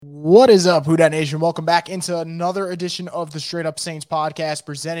What is up, Who Dat Nation? Welcome back into another edition of the Straight Up Saints podcast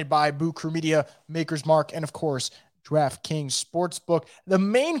presented by Boo Crew Media, Maker's Mark, and of course, DraftKings Sportsbook. The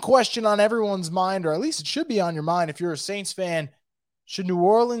main question on everyone's mind, or at least it should be on your mind if you're a Saints fan, should New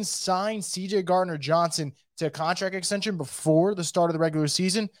Orleans sign C.J. Gardner-Johnson to a contract extension before the start of the regular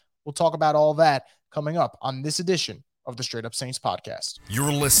season? We'll talk about all that coming up on this edition of the Straight Up Saints podcast.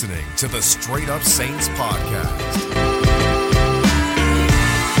 You're listening to the Straight Up Saints podcast.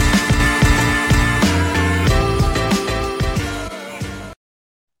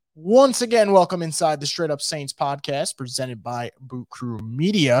 Once again, welcome inside the Straight Up Saints podcast presented by Boot Crew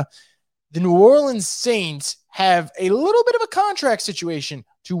Media. The New Orleans Saints have a little bit of a contract situation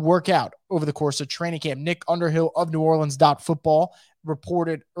to work out over the course of training camp. Nick Underhill of NewOrleans.football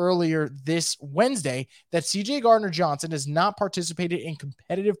reported earlier this Wednesday that C.J. Gardner-Johnson has not participated in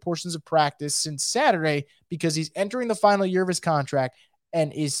competitive portions of practice since Saturday because he's entering the final year of his contract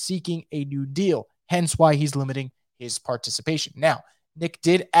and is seeking a new deal, hence why he's limiting his participation. Now, Nick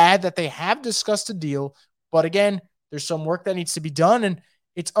did add that they have discussed a deal, but again, there's some work that needs to be done, and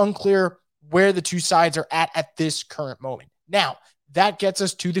it's unclear where the two sides are at this current moment. Now, that gets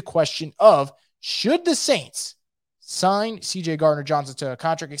us to the question of, should the Saints sign C.J. Gardner-Johnson to a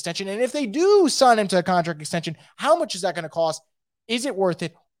contract extension? And if they do sign him to a contract extension, how much is that going to cost? Is it worth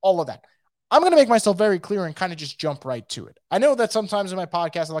it? All of that. I'm going to make myself very clear and kind of just jump right to it. I know that sometimes in my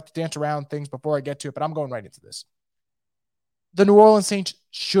podcast, I like to dance around things before I get to it, but I'm going right into this. The New Orleans Saints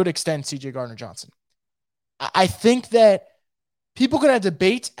should extend C.J. Gardner-Johnson. I think that people can have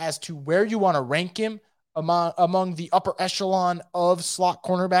debate as to where you want to rank him among the upper echelon of slot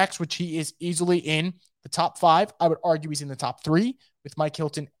cornerbacks, which he is easily in the top 5. I would argue he's in the top 3 with Mike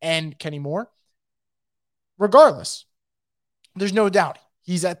Hilton and Kenny Moore. Regardless, there's no doubt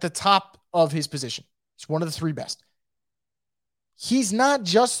he's at the top of his position. He's one of the 3 best. He's not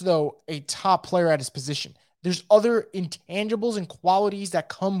just, though, a top player at his position. There's other intangibles and qualities that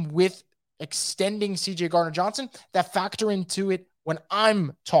come with extending C.J. Gardner-Johnson that factor into it when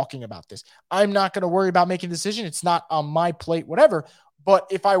I'm talking about this. I'm not going to worry about making a decision. It's not on my plate, whatever. But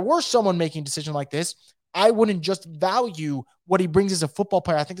if I were someone making a decision like this, I wouldn't just value what he brings as a football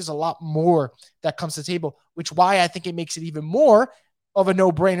player. I think there's a lot more that comes to the table, which why I think it makes it even more of a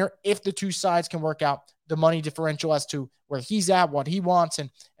no-brainer if the two sides can work out the money differential as to where he's at, what he wants,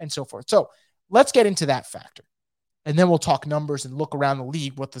 and so forth. So let's get into that factor. And then we'll talk numbers and look around the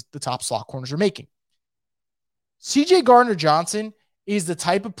league what the top slot corners are making. C.J. Gardner-Johnson is the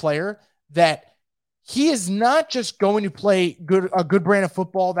type of player that he is not just going to play a good brand of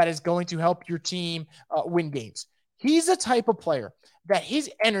football that is going to help your team win games. He's the type of player that his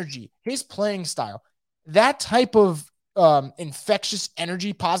energy, his playing style, that type of infectious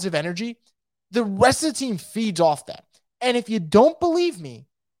energy, positive energy, the rest of the team feeds off that. And if you don't believe me,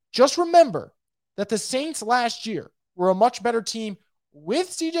 just remember that the Saints last year were a much better team with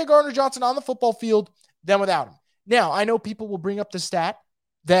C.J. Gardner-Johnson on the football field than without him. Now, I know people will bring up the stat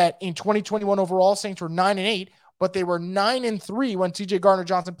that in 2021 overall, Saints were 9-8, but they were 9-3 when C.J.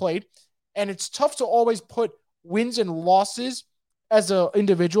 Gardner-Johnson played. And it's tough to always put wins and losses as an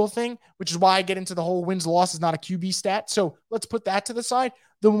individual thing, which is why I get into the whole wins loss is not a QB stat. So let's put that to the side.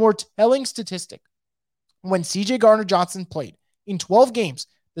 The more telling statistic, when C.J. Gardner-Johnson played in 12 games,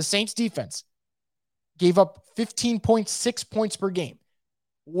 the Saints defense gave up 15.6 points per game.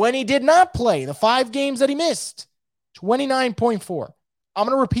 When he did not play, the 5 games that he missed, 29.4. I'm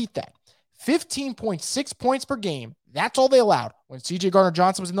going to repeat that. 15.6 points per game. That's all they allowed when C.J.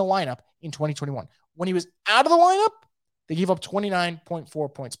 Gardner-Johnson was in the lineup in 2021. When he was out of the lineup, they gave up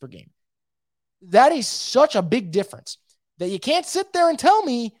 29.4 points per game. That is such a big difference that you can't sit there and tell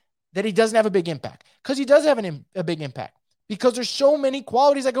me that he doesn't have a big impact, because he does have a big impact, because there's so many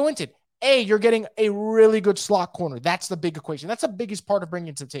qualities that go into it. A, you're getting a really good slot corner. That's the big equation. That's the biggest part of bringing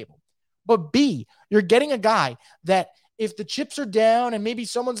it to the table. But B, you're getting a guy that if the chips are down and maybe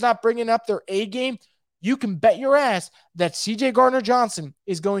someone's not bringing up their A game, you can bet your ass that C.J. Gardner-Johnson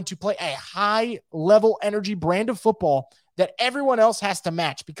is going to play a high-level energy brand of football that everyone else has to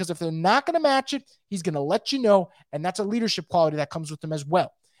match. Because if they're not going to match it, he's going to let you know, and that's a leadership quality that comes with him as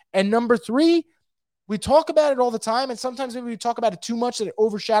well. And number 3, we talk about it all the time, and sometimes maybe we talk about it too much that it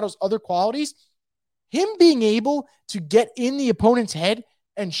overshadows other qualities. Him being able to get in the opponent's head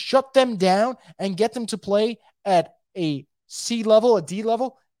and shut them down and get them to play at a C level, a D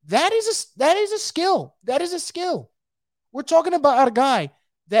level, that is a skill. That is a skill. We're talking about a guy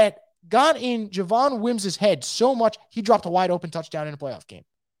that got in Javon Wims' head so much, he dropped a wide open touchdown in a playoff game.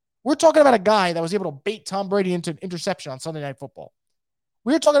 We're talking about a guy that was able to bait Tom Brady into an interception on Sunday Night Football.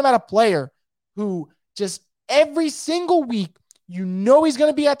 We're talking about a player who just every single week You know he's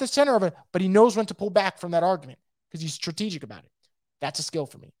going to be at the center of it, but he knows when to pull back from that argument because he's strategic about it. That's a skill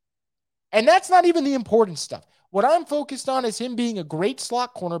for me. And that's not even the important stuff. What I'm focused on is him being a great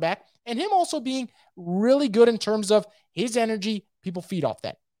slot cornerback and him also being really good in terms of his energy. People feed off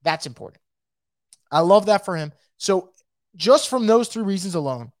that. That's important. I love that for him. So just from those 3 reasons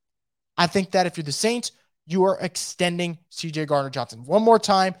alone, I think that if you're the Saints, you are extending CJ Gardner-Johnson. One more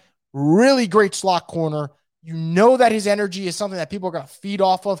time, really great slot corner. You know that his energy is something that people are going to feed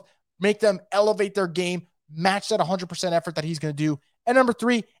off of, make them elevate their game, match that 100% effort that he's going to do. And number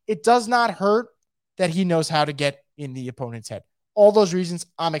 3, it does not hurt that he knows how to get in the opponent's head. All those reasons,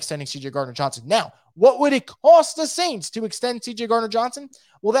 I'm extending CJ Gardner-Johnson. Now, what would it cost the Saints to extend CJ Gardner-Johnson?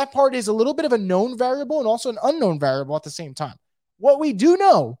 Well, that part is a little bit of a known variable and also an unknown variable at the same time. What we do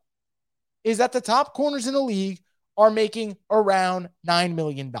know is that the top corners in the league are making around $9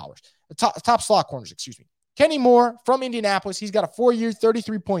 million. The top slot corners, excuse me. Kenny Moore from Indianapolis, he's got a 4-year,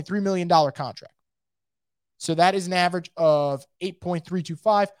 $33.3 million contract. So that is an average of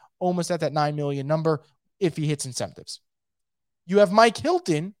 8.325, almost at that $9 million number if he hits incentives. You have Mike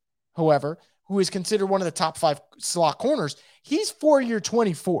Hilton, however, who is considered one of the top 5 slot corners. He's 4-year,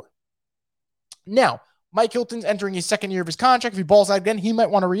 $24. Now, Mike Hilton's entering his 2nd year of his contract. If he balls out again, he might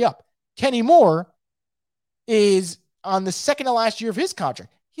want to re-up. Kenny Moore is on the 2nd to last year of his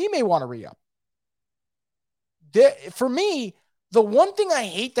contract. He may want to re-up. For me, the one thing I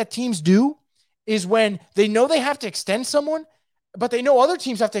hate that teams do is when they know they have to extend someone, but they know other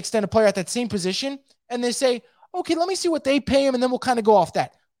teams have to extend a player at that same position, and they say, okay, let me see what they pay him, and then we'll kind of go off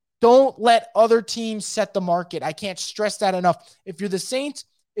that. Don't let other teams set the market. I can't stress that enough. If you're the Saints,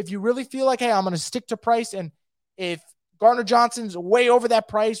 if you really feel like, hey, I'm going to stick to price, and if Gardner-Johnson's way over that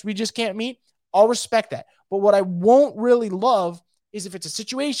price, we just can't meet, I'll respect that. But what I won't really love is if it's a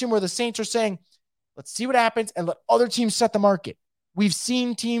situation where the Saints are saying, let's see what happens and let other teams set the market. We've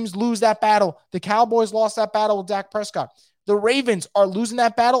seen teams lose that battle. The Cowboys lost that battle with Dak Prescott. The Ravens are losing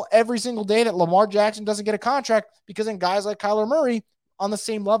that battle every single day that Lamar Jackson doesn't get a contract because then guys like Kyler Murray on the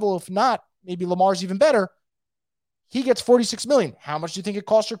same level, if not, maybe Lamar's even better, he gets $46 million. How much do you think it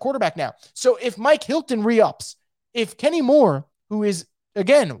costs your quarterback now? So if Mike Hilton re-ups, if Kenny Moore, who is,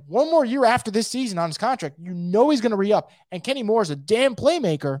 again, one more year after this season on his contract, you know he's going to re-up, and Kenny Moore is a damn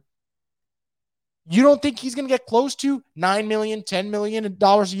playmaker, you don't think he's going to get close to $9 million, $10 million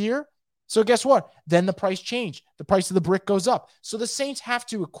a year? So guess what? Then the price changed. The price of the brick goes up. So the Saints have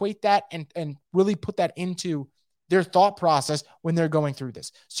to equate that and really put that into their thought process when they're going through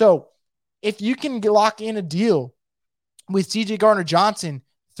this. So if you can lock in a deal with CJ Gardner-Johnson,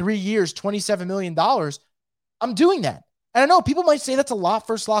 3 years, $27 million, I'm doing that. And I know people might say that's a lot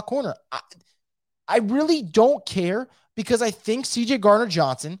for a slot corner. I really don't care because I think CJ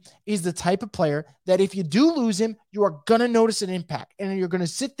Gardner-Johnson is the type of player that if you do lose him, you are going to notice an impact. And you're going to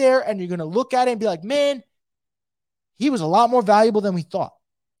sit there and you're going to look at it and be like, man, he was a lot more valuable than we thought.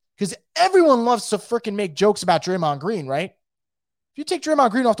 Because everyone loves to freaking make jokes about Draymond Green, right? If you take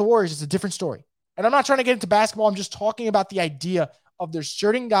Draymond Green off the Warriors, it's a different story. And I'm not trying to get into basketball. I'm just talking about the idea of there's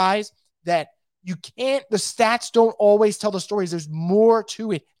certain guys that you can't, the stats don't always tell the stories. There's more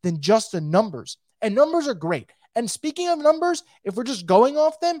to it than just the numbers. And numbers are great. And speaking of numbers, if we're just going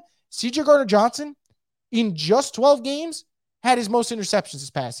off them, CJ Gardner-Johnson in just 12 games had his most interceptions this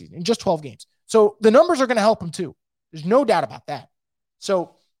past season, in just 12 games. So the numbers are going to help him too. There's no doubt about that.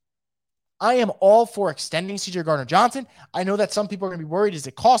 So I am all for extending CJ Gardner-Johnson. I know that some people are going to be worried. Does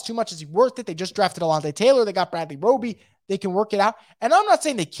it cost too much? Is he worth it? They just drafted Alontae Taylor. They got Bradley Roby. They can work it out. And I'm not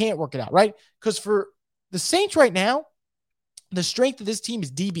saying they can't work it out, right? Because for the Saints right now, the strength of this team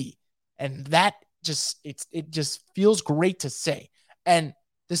is DB. And that it just feels great to say. And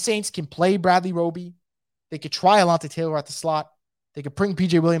the Saints can play Bradley Roby. They could try Alontae Taylor at the slot. They could bring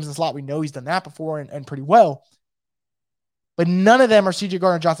PJ Williams in the slot. We know he's done that before and pretty well. But none of them are CJ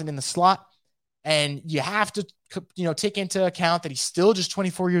Gardner-Johnson in the slot. And you have to, take into account that he's still just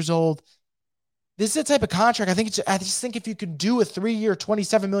 24 years old. This is the type of contract. I just think if you could do a 3-year,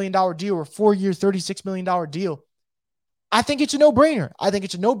 $27 million deal or a 4-year, $36 million deal, I think it's a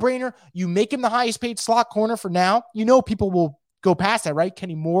no-brainer. You make him the highest paid slot corner for now. People will go past that, right?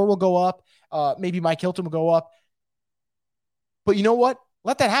 Kenny Moore will go up. Maybe Mike Hilton will go up. But you know what?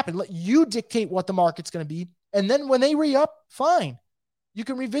 Let that happen. Let you dictate what the market's going to be. And then when they re-up, fine. You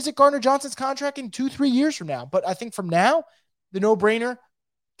can revisit Gardner-Johnson's contract in 2-3 years from now. But I think from now, the no-brainer,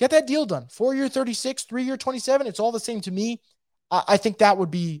 get that deal done. 4-year 36, 3-year 27. It's all the same to me. I think that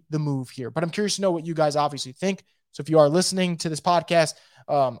would be the move here. But I'm curious to know what you guys obviously think. So if you are listening to this podcast,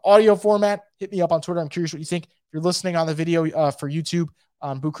 audio format, hit me up on Twitter. I'm curious what you think. If you're listening on the video for YouTube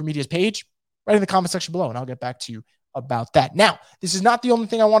on Boot Crew Media's page, write in the comment section below, and I'll get back to you about that. Now, this is not the only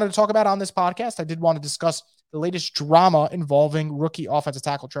thing I wanted to talk about on this podcast. I did want to discuss the latest drama involving rookie offensive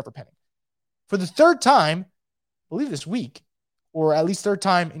tackle Trevor Penning. For the third time, I believe this week, or at least third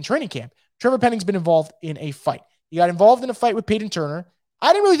time in training camp, Trevor Penning's been involved in a fight. He got involved in a fight with Peyton Turner.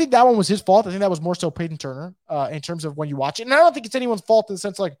 I didn't really think that one was his fault. I think that was more so Peyton Turner in terms of when you watch it. And I don't think it's anyone's fault in the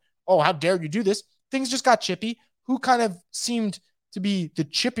sense like, oh, how dare you do this? Things just got chippy. Who kind of seemed to be the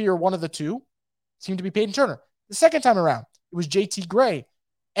chippier one of the two? Seemed to be Peyton Turner. The second time around, it was JT Gray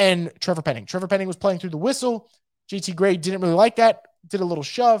and Trevor Penning. Trevor Penning was playing through the whistle. JT Gray didn't really like that, did a little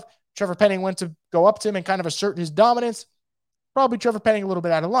shove. Trevor Penning went to go up to him and kind of assert his dominance. Probably Trevor Penning a little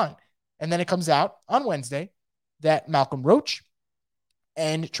bit out of line. And then it comes out on Wednesday that Malcolm Roach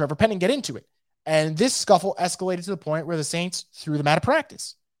and Trevor Penning get into it. And this scuffle escalated to the point where the Saints threw them out of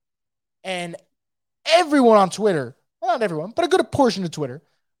practice. And everyone on Twitter, well, not everyone, but a good portion of Twitter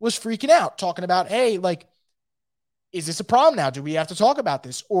was freaking out, talking about, hey, like, is this a problem now? Do we have to talk about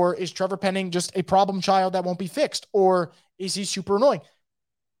this? Or is Trevor Penning just a problem child that won't be fixed? Or is he super annoying?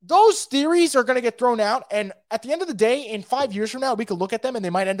 Those theories are going to get thrown out. And at the end of the day, in 5 years from now, we could look at them and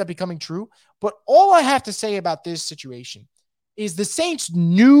they might end up becoming true. But all I have to say about this situation is the Saints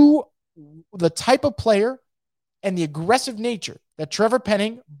knew the type of player and the aggressive nature that Trevor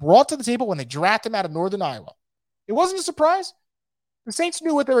Penning brought to the table when they drafted him out of Northern Iowa. It wasn't a surprise. The Saints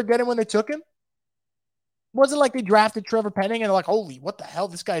knew what they were getting when they took him. It wasn't like they drafted Trevor Penning and they're like, holy, what the hell?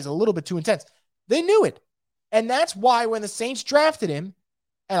 This guy's a little bit too intense. They knew it. And that's why when the Saints drafted him,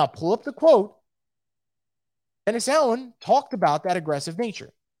 and I'll pull up the quote, Dennis Allen talked about that aggressive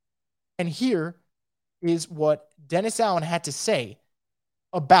nature. And here is what Dennis Allen had to say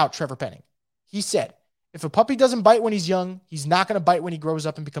about Trevor Penning. He said, if a puppy doesn't bite when he's young, he's not going to bite when he grows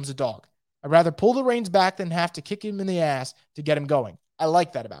up and becomes a dog. I'd rather pull the reins back than have to kick him in the ass to get him going. I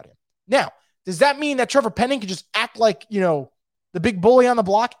like that about him. Now, does that mean that Trevor Penning can just act like, the big bully on the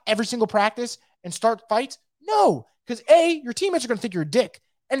block every single practice and start fights? No, because A, your teammates are going to think you're a dick.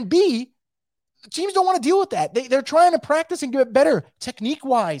 And B, teams don't want to deal with that. They're trying to practice and get better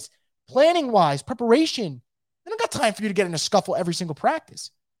technique-wise, planning-wise, preparation. They don't got time for you to get in a scuffle every single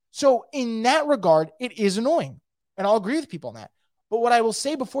practice. So in that regard, it is annoying. And I'll agree with people on that. But what I will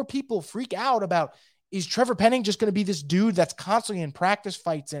say before people freak out about, is Trevor Penning just going to be this dude that's constantly in practice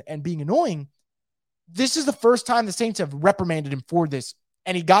fights and being annoying? This is the first time the Saints have reprimanded him for this,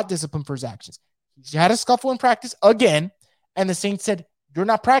 and he got disciplined for his actions. He had a scuffle in practice again, and the Saints said, you're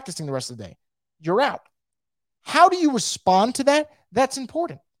not practicing the rest of the day. You're out. How do you respond to that? That's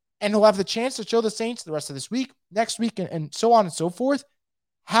important. And he'll have the chance to show the Saints the rest of this week, next week, and so on and so forth,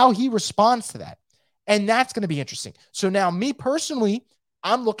 how he responds to that. And that's going to be interesting. So now, me personally,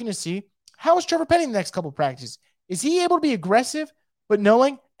 I'm looking to see, how is Trevor Penning the next couple of practices? Is he able to be aggressive, but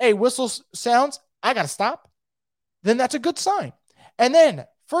knowing, hey, whistle sounds, I got to stop? Then that's a good sign. And then,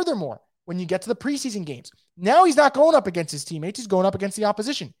 furthermore, when you get to the preseason games, now he's not going up against his teammates. He's going up against the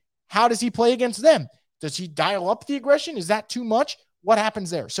opposition. How does he play against them? Does he dial up the aggression? Is that too much? What happens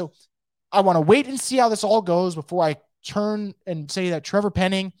there? So I want to wait and see how this all goes before I turn and say that Trevor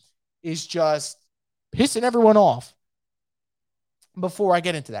Penning is just pissing everyone off before I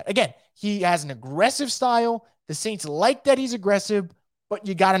get into that. Again, he has an aggressive style. The Saints like that he's aggressive, but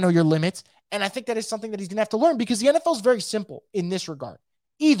you got to know your limits. And I think that is something that he's going to have to learn, because the NFL is very simple in this regard.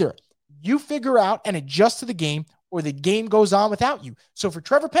 Either you figure out and adjust to the game, or the game goes on without you. So for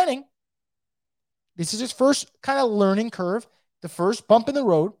Trevor Penning, this is his first kind of learning curve, the first bump in the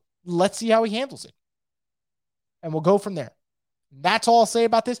road. Let's see how he handles it. And we'll go from there. That's all I'll say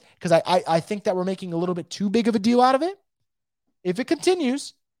about this, because I think that we're making a little bit too big of a deal out of it. If it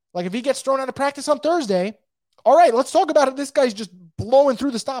continues, like if he gets thrown out of practice on Thursday, all right, let's talk about it. This guy's just blowing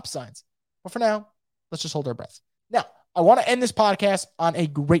through the stop signs. But for now, let's just hold our breath. Now, I want to end this podcast on a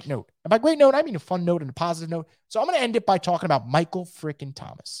great note. And by great note, I mean a fun note and a positive note. So I'm going to end it by talking about Michael frickin'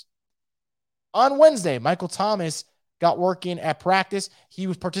 Thomas. On Wednesday, Michael Thomas got work in at practice. He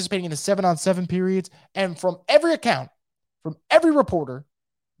was participating in the 7-on-7 periods. And from every account, from every reporter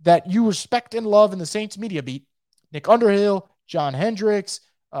that you respect and love in the Saints media beat, Nick Underhill, John Hendricks,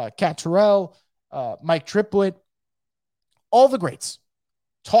 Kat Terrell, Mike Triplett, all the greats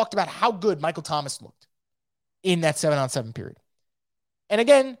talked about how good Michael Thomas looked in that 7-on-7 period. And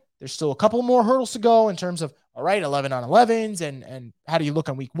again, there's still a couple more hurdles to go in terms of, all right, 11-on-11s and how do you look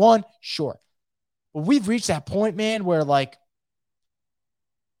on week one? Sure. But we've reached that point, man, where like,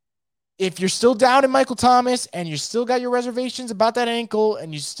 if you're still down in Michael Thomas and you still got your reservations about that ankle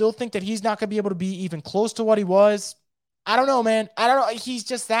and you still think that he's not going to be able to be even close to what he was, I don't know, man. I don't know. He's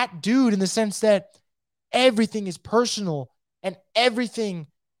just that dude in the sense that everything is personal and everything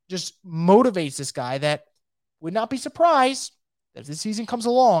just motivates this guy, that would not be surprised that if this season comes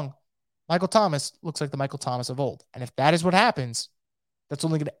along, Michael Thomas looks like the Michael Thomas of old. And if that is what happens, that's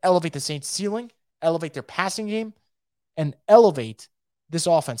only going to elevate the Saints' ceiling, elevate their passing game, and elevate this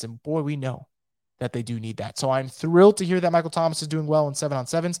offense. And boy, we know that they do need that. So I'm thrilled to hear that Michael Thomas is doing well in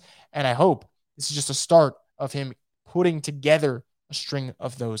 7-on-7s. And I hope this is just a start of him putting together a string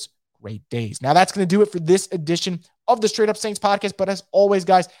of those great days. Now that's going to do it for this edition of the Straight Up Saints podcast. But as always,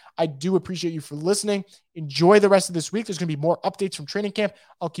 guys, I do appreciate you for listening. Enjoy the rest of this week. There's going to be more updates from training camp.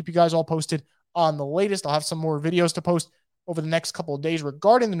 I'll keep you guys all posted on the latest. I'll have some more videos to post over the next couple of days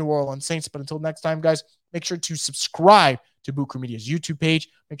regarding the New Orleans Saints. But until next time, guys, make sure to subscribe to Boot Crew Media's YouTube page.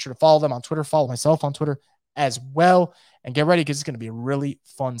 Make sure to follow them on Twitter. Follow myself on Twitter as well. And get ready because it's going to be a really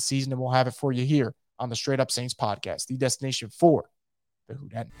fun season. And we'll have it for you here on the Straight Up Saints podcast, the destination for the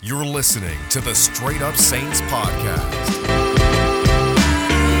Whodunit. You're listening to the Straight Up Saints podcast.